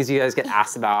one of the things you guys get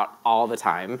asked about all the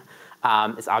time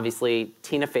is obviously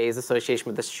Tina Fey's association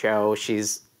with this show.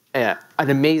 She's an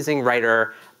amazing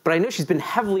writer, but I know she's been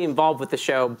heavily involved with the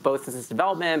show, both in its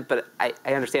development, but I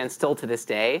understand still to this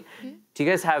day. Mm-hmm. Do you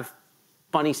guys have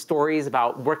funny stories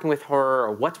about working with her,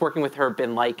 or what's working with her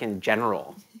been like in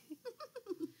general?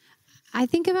 I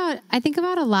think about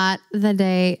a lot the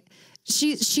day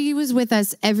she was with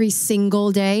us every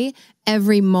single day,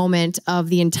 every moment of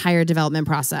the entire development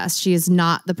process. She is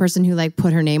not the person who like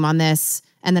put her name on this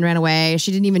and then ran away.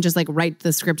 She didn't even just like write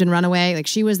the script and run away. Like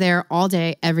she was there all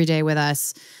day, every day with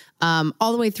us,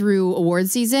 all the way through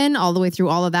awards season, all the way through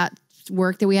all of that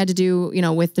work that we had to do,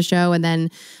 with the show. And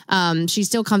then she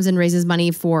still comes and raises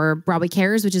money for Broadway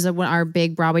Cares, which is our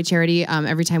big Broadway charity.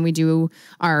 Every time we do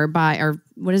our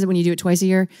what is it when you do it twice a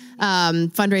year?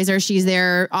 Fundraiser, she's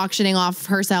there auctioning off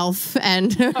herself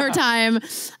and her time.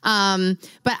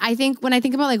 But I think when I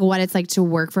think about like what it's like to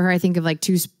work for her, I think of like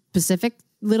two specific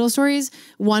little stories.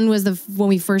 One was when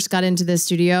we first got into the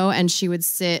studio and she would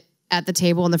sit at the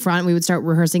table in the front, we would start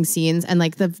rehearsing scenes, and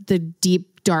like the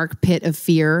deep, dark pit of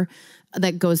fear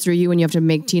that goes through you when you have to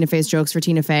make Tina Fey's jokes for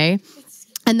Tina Fey.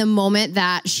 And the moment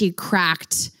that she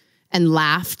cracked and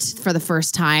laughed for the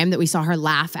first time, that we saw her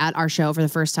laugh at our show for the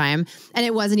first time, and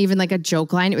it wasn't even like a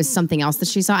joke line, it was something else that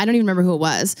she saw. I don't even remember who it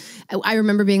was. I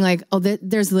remember being like, oh,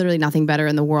 there's literally nothing better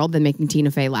in the world than making Tina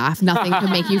Fey laugh. Nothing could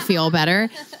make you feel better.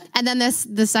 And then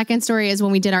the second story is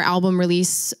when we did our album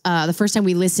release, the first time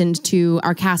we listened to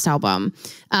our cast album.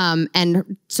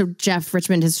 And so Jeff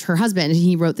Richmond is her husband,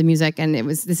 he wrote the music, and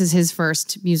this is his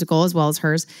first musical as well as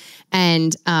hers.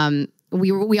 And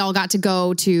we all got to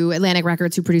go to Atlantic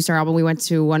Records, who produced our album. We went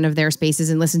to one of their spaces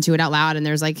and listened to it out loud. And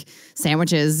there's like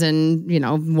sandwiches and,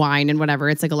 wine and whatever.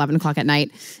 It's like 11 o'clock at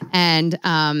night. And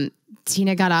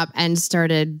Tina got up and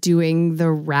started doing the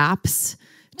raps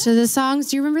to the songs.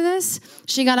 Do you remember this?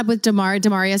 She got up with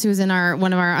Demarius, who was in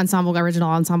one of our original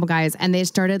ensemble guys, and they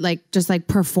started just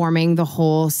performing the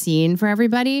whole scene for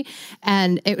everybody.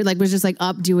 And it was just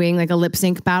up doing like a lip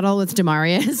sync battle with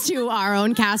Demarius to our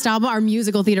own cast album, our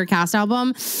musical theater cast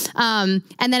album. And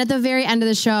then at the very end of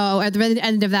the show, at the very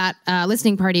end of that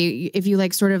listening party, if you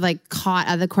caught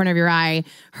at the corner of your eye,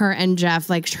 her and Jeff,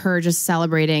 her just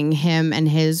celebrating him and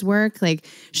his work.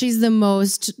 She's the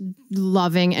most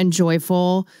loving and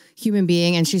joyful human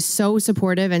being, and she's so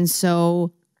supportive and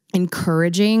so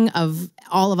encouraging of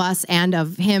all of us and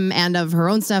of him and of her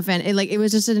own stuff. And it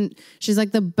was just she's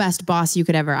like the best boss you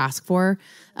could ever ask for.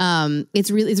 It's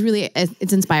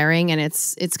inspiring, and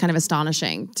it's kind of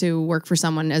astonishing to work for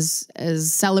someone as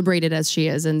celebrated as she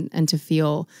is, and to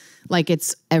feel like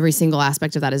it's every single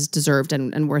aspect of that is deserved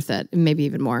and worth it, and maybe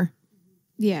even more.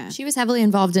 Yeah. She was heavily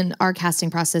involved in our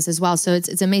casting process as well. So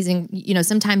it's amazing.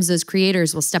 Sometimes those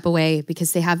creators will step away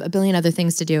because they have a billion other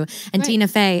things to do. And right. Tina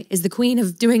Fey is the queen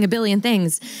of doing a billion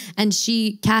things. And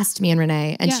she cast me and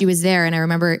Renee, and she was there. And I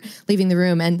remember leaving the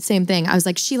room, and same thing. I was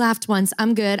like, she laughed once.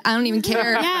 I'm good. I don't even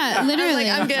care. Yeah, literally.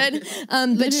 I'm good.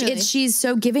 But she's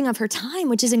so giving of her time,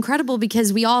 which is incredible,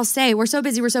 because we all say we're so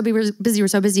busy, we're so busy, we're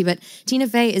so busy. But Tina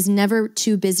Fey is never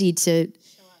too busy to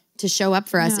show up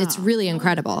for us. No. It's really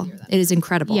incredible. It is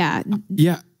incredible. Yeah.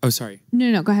 Yeah. Oh, sorry.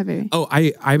 No, go ahead, baby. Oh,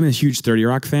 I'm a huge 30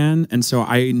 Rock fan. And so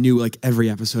I knew every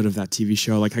episode of that TV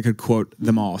show. I could quote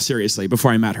them all, seriously,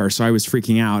 before I met her. So I was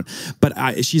freaking out.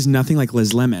 But she's nothing like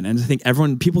Liz Lemon. And I think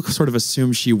people sort of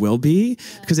assume she will be,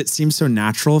 because it seems so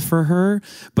natural for her.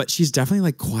 But she's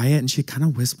definitely quiet, and she kind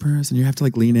of whispers, and you have to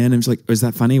lean in and she's like, is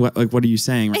that funny? What are you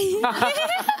saying?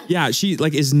 Yeah, she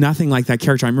is nothing like that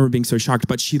character. I remember being so shocked,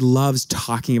 but she loves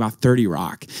talking about 30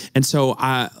 Rock. And so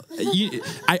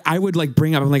I would like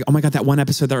bring up, I'm like, oh my God, that one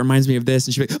episode that reminds me of this.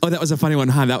 And she'd be like, oh, that was a funny one,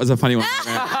 huh? That was a funny one.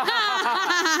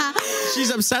 She's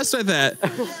obsessed with it.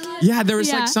 Yeah, there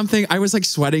was like something, I was like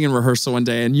sweating in rehearsal one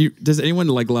day, and does anyone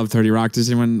like love 30 Rock? Does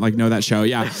anyone like know that show?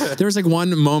 Yeah. There was like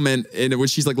one moment in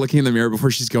which she's like looking in the mirror before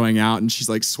she's going out, and she's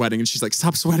like sweating, and she's like,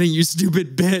 stop sweating, you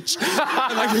stupid bitch.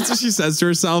 And like that's what she says to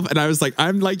herself. And I was like,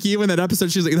 I'm like you in that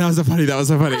episode. She's like, that was so funny.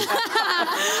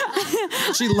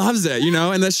 She loves it,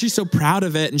 and that she's so proud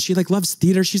of it, and she like loves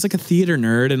theater. She's like a theater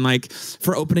nerd, and like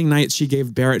for opening night, she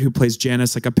gave Barrett, who plays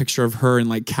Janice, like a picture of her in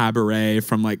like Cabaret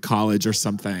from like college or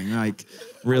something. Like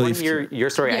really, your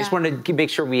story. I just wanted to make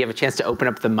sure we have a chance to open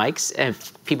up the mics, and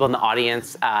if people in the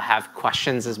audience have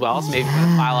questions as well. So maybe we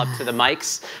can file up to the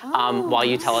mics while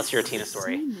you tell us your Tina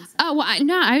story. Oh well,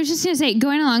 no, I was just gonna say,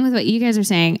 going along with what you guys are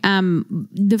saying.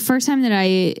 The first time that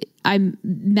I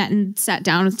met and sat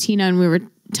down with Tina and we were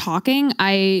talking,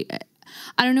 I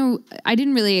don't know, I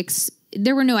didn't really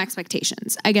there were no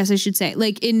expectations, I guess I should say,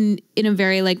 like in a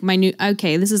very like minute,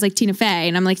 okay, this is like Tina Fey,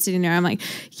 and I'm like sitting there, I'm like,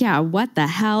 yeah, what the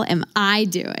hell am I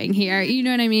doing here? You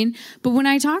know what I mean? But when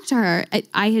I talked to her,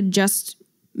 I had just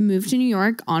moved to New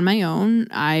York on my own.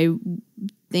 I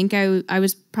think I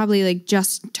was probably like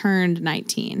just turned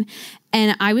 19,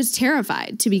 and I was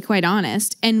terrified, to be quite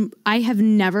honest. And I have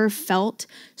never felt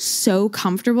so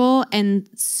comfortable and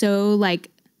so like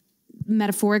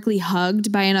metaphorically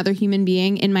hugged by another human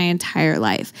being in my entire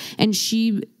life. And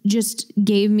she just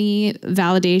gave me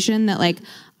validation that like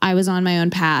I was on my own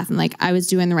path and like I was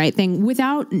doing the right thing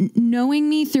without knowing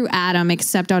me through Adam,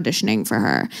 except auditioning for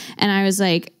her. And I was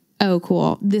like, oh,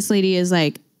 cool. This lady is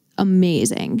like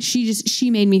amazing.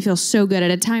 She made me feel so good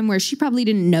at a time where she probably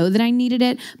didn't know that I needed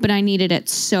it, but I needed it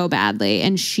so badly.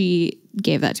 And she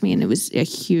gave that to me, and it was a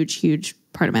huge, huge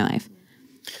part of my life.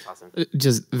 Awesome.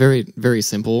 Just very, very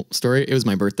simple story. It was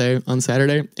my birthday on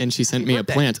Saturday, and she sent me a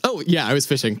plant. Oh, yeah, I was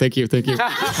fishing. Thank you.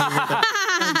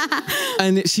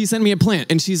 And she sent me a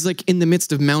plant, and she's like in the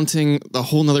midst of mounting a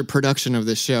whole nother production of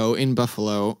this show in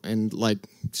Buffalo, and like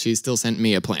she still sent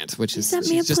me a plant, which is sent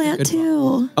me a plant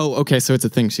too. Oh, okay, so it's a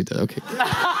thing she did. Okay.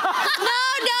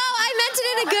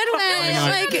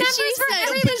 Like she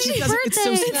said, it's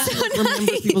so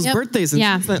remember people's birthdays,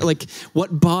 and things like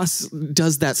what boss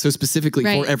does that so specifically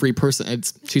for every person?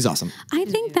 She's awesome. I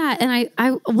think that, and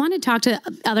I want to talk to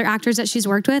other actors that she's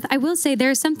worked with. I will say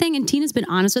there's something, and Tina's been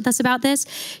honest with us about this.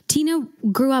 Tina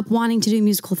grew up wanting to do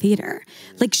musical theater,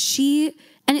 like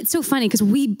and it's so funny because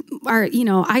we are,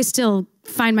 I still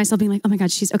find myself being like, oh my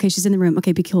God, she's in the room.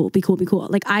 Okay, be cool.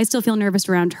 Like I still feel nervous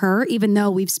around her, even though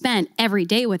we've spent every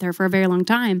day with her for a very long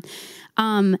time.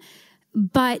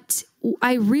 But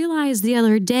I realized the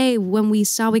other day when we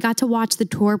got to watch the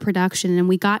tour production, and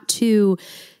we got to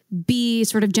be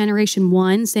sort of generation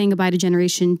 1 saying goodbye to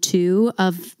generation 2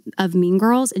 of Mean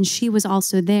Girls. And she was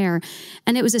also there.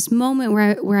 And it was this moment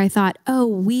where I thought,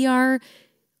 oh,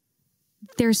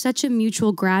 there's such a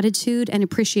mutual gratitude and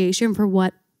appreciation for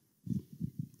what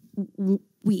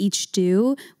we each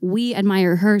do. We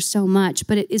admire her so much,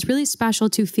 but it is really special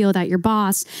to feel that your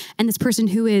boss and this person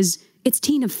who is, it's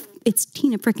Tina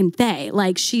frickin' Fey.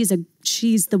 Like she's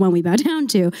the one we bow down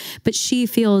to, but she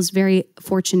feels very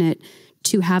fortunate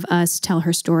to have us tell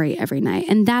her story every night.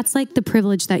 And that's like the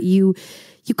privilege that you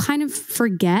kind of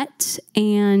forget.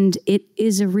 And it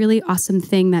is a really awesome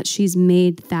thing that she's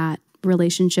made that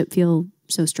relationship feel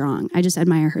so strong. I just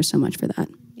admire her so much for that.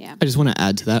 Yeah. I just want to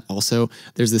add to that also,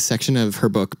 there's this section of her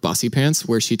book, Bossy Pants,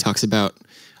 where she talks about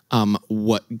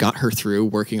what got her through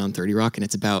working on 30 Rock, and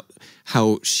it's about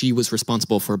how she was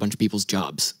responsible for a bunch of people's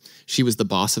jobs. She was the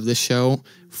boss of this show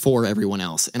for everyone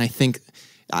else. And I think,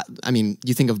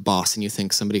 you think of boss and you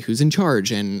think somebody who's in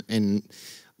charge and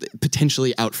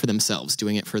potentially out for themselves,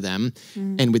 doing it for them.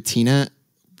 And with Tina,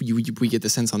 we get the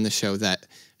sense on this show that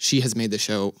she has made the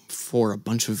show for a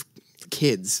bunch of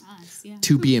kids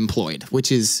to be employed,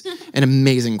 which is an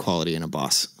amazing quality in a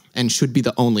boss and should be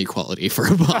the only quality for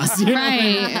a boss.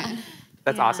 Right.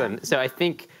 That's awesome. So I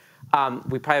think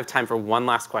we probably have time for one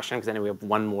last question because I know we have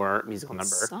one more musical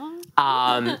number.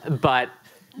 But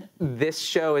this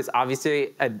show is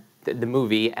obviously the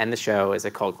movie and the show is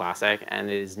a cult classic, and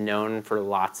it is known for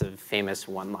lots of famous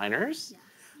one-liners.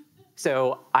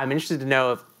 So I'm interested to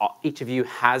know if each of you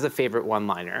has a favorite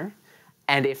one-liner,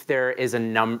 and if there is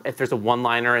if there's a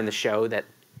one-liner in the show that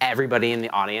everybody in the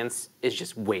audience is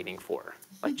just waiting for,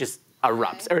 like just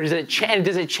erupts, or does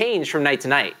it change from night to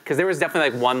night? Because there was definitely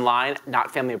like one line,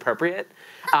 not family appropriate.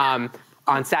 On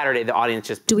Saturday, the audience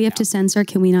just do we have to censor?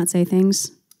 Can we not say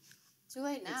things? Too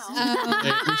late now.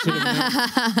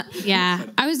 Yeah,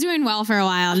 I was doing well for a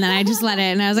while, and then I just let it,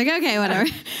 and I was like, okay, whatever.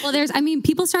 Well,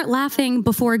 people start laughing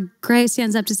before Gray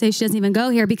stands up to say she doesn't even go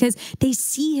here because they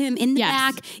see him in the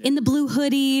back, in the blue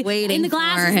hoodie, waiting in the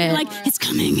glasses. And they're like, it's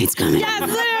coming. Yes, literally.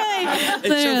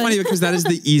 It's so funny because that is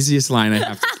the easiest line I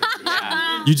have to say.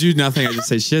 Yeah. You do nothing. I just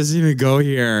say, she doesn't even go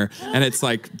here. And it's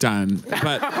like, done.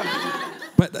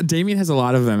 But Damien has a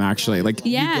lot of them, actually. Like,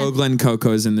 you go Glenn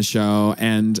Coco's in the show,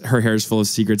 and Her Hair's Full of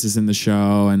Secrets is in the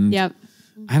show. And I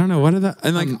don't know, what are the...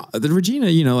 And like, the Regina,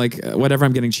 whatever,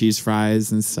 I'm getting cheese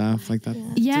fries and stuff like that.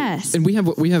 Yes. And we have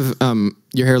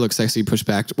Your Hair Looks Sexy pushed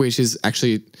back, which is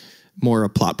actually more a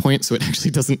plot point, so it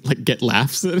actually doesn't like get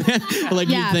laughs like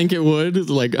you'd think it would.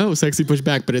 Like, oh, sexy push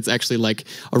back, but it's actually like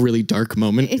a really dark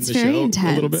moment in the show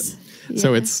intense. A little bit. Yeah.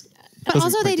 So it's... But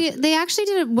also they actually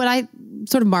did what I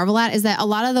sort of marvel at is that a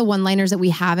lot of the one-liners that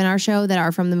we have in our show that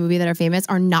are from the movie that are famous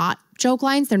are not joke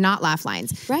lines. They're not laugh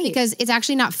lines. Right. Because it's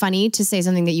actually not funny to say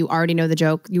something that you already know the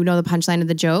joke. You know the punchline of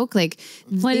the joke. Like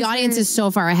the audience is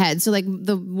so far ahead. So like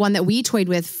the one that we toyed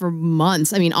with for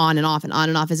months, I mean, on and off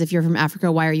is If You're From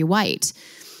Africa, Why Are You White?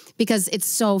 Because it's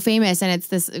so famous and it's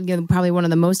this probably one of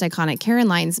the most iconic Karen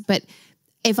lines. But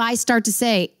if I start to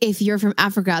say, if you're from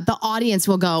Africa, the audience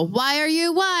will go, why are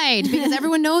you white? Because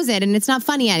everyone knows it and it's not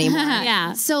funny anymore.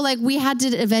 Yeah. So like we had to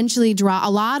eventually draw a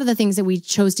lot of the things that we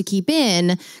chose to keep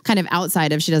in kind of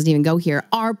outside of She Doesn't Even Go Here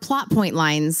are plot point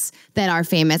lines that are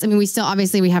famous. I mean, we still,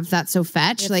 obviously we have That's So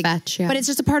Fetch, but it's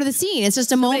just a part of the scene. It's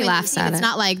just a moment. Laughs at it. It's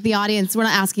not like the audience, we're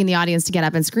not asking the audience to get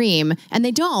up and scream, and they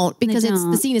don't because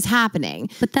the scene is happening.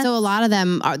 But so a lot of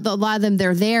them,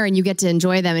 they're there and you get to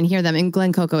enjoy them and hear them. And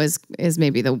Glenn Coco is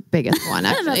maybe the biggest one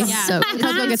actually. So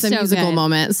Coco gets a musical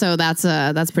moment, so that's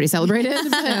pretty celebrated.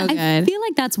 I feel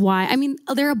like that's why. I mean,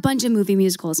 there are a bunch of movie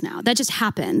musicals now. That just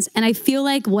happens, and I feel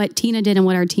like what Tina did and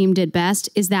what our team did best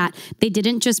is that they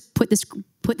didn't just put the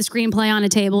screenplay on a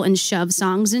table and shove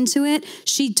songs into it.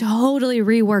 She totally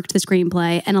reworked the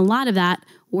screenplay, and a lot of that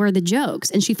were the jokes.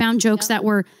 And she found jokes that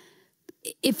were,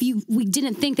 we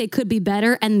didn't think they could be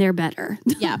better, and they're better.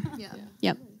 Yeah.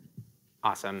 Yep.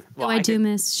 Awesome. Well, I do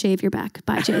miss Shave Your Back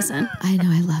by Jason. I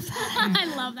know, I love that. I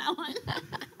love that one.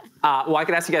 Well, I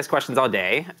could ask you guys questions all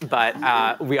day, but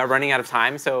we are running out of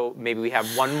time, so maybe we have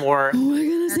one more. Oh, we're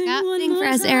gonna sing one Sing more for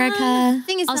us, song. Erica.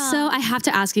 Sing a song. Also, I have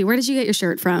to ask you, where did you get your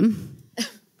shirt from?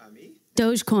 Me?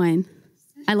 Dogecoin.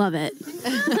 I love it.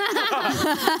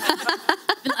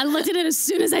 I looked at it as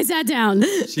soon as I sat down.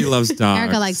 She loves dogs.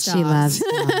 Erica likes dogs. She loves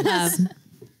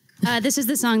dogs. This is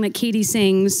the song that Katie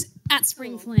sings at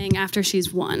Spring Fling after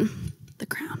she's won the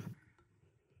crown.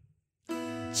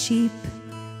 Cheap,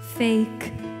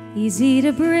 fake, easy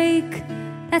to break.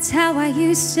 That's how I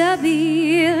used to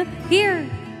be. Here,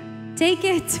 take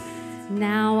it.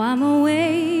 Now I'm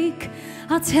awake.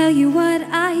 I'll tell you what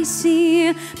I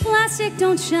see. Plastic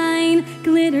don't shine,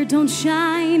 glitter don't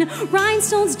shine,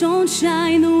 rhinestones don't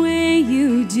shine the way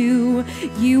you do.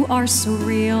 You are so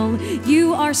real,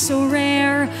 you are so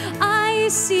rare. I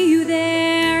see you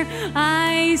there,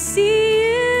 I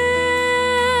see you.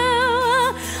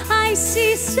 I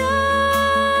see stars,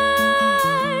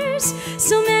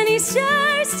 so many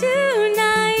stars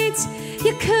tonight.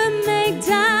 You could make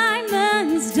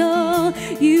diamonds dull.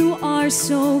 You are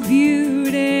so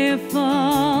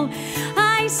beautiful.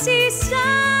 I see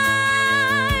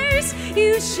stars,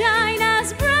 you shine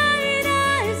as bright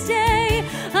as day.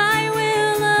 I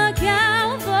will look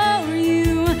out for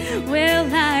you. We'll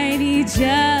light each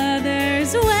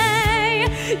other's way.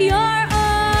 You're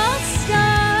all stars.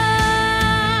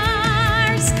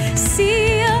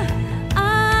 See,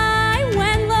 I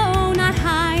went low, not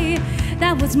high.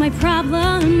 That was my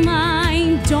problem.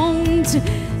 I don't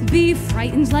be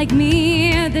frightened like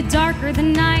me. The darker the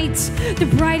night, the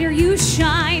brighter you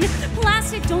shine.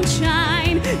 Plastic don't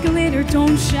shine, glitter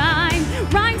don't shine,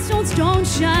 rhinestones don't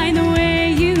shine the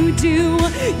way you do.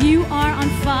 You are on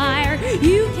fire,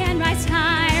 you can rise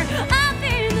higher, up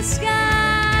in the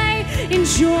sky.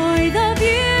 Enjoy the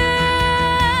view.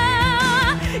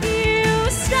 You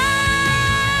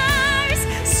stars,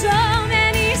 so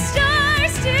many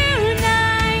stars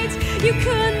tonight. You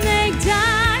could make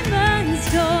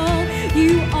diamonds dull.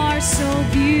 You are so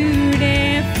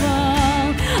beautiful.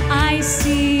 I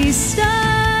see stars.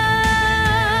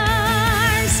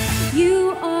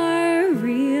 You are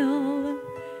real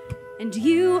and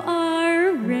you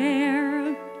are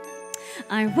rare.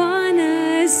 I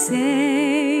wanna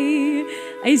say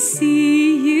I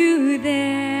see you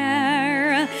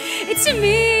there. It's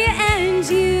me and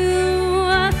you,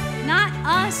 not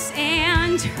us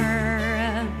and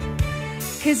her.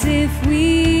 'Cause if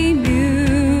we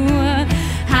knew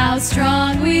how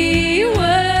strong we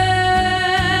were,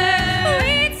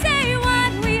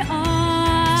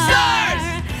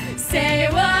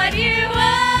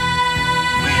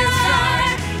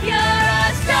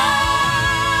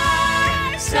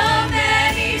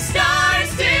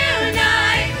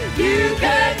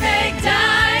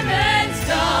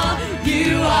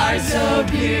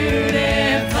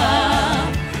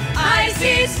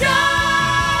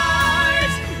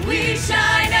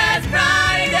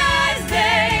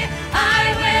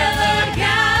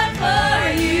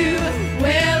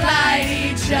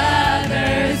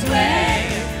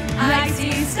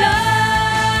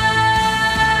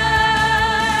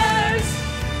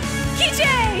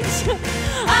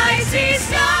 see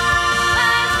stars,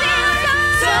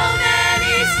 so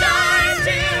many stars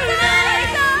tonight.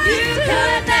 You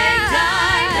could make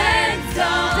diamonds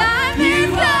dawn.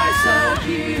 You are so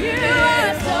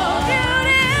beautiful.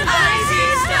 I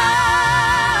see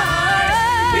stars,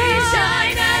 we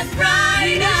shine as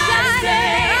bright as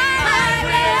day. I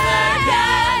will look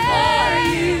out for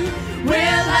you.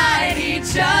 We'll light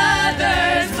each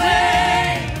other's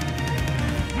way.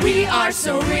 We are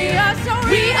so rare.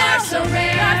 We are so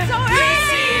rare. We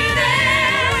see you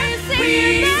there. We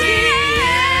see you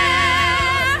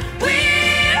there.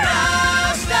 We're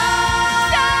all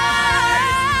stars.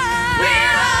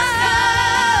 We're all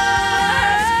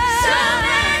stars. So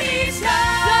many stars.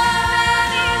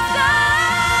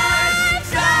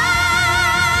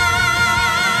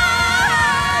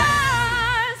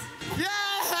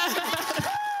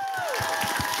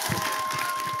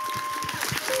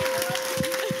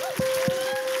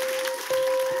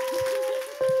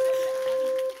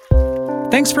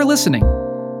 Thanks for listening.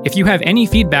 If you have any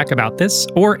feedback about this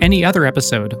or any other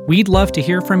episode, we'd love to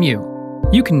hear from you.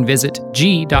 You can visit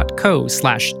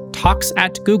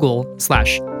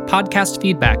g.co/talksatgoogle/podcast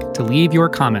feedback to leave your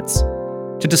comments.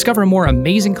 To discover more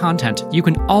amazing content, you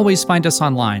can always find us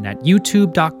online at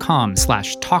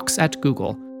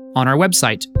youtube.com/talksatgoogle, on our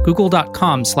website,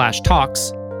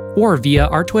 google.com/talks, or via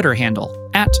our Twitter handle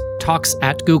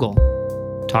 @talksatgoogle.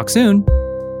 Talk soon.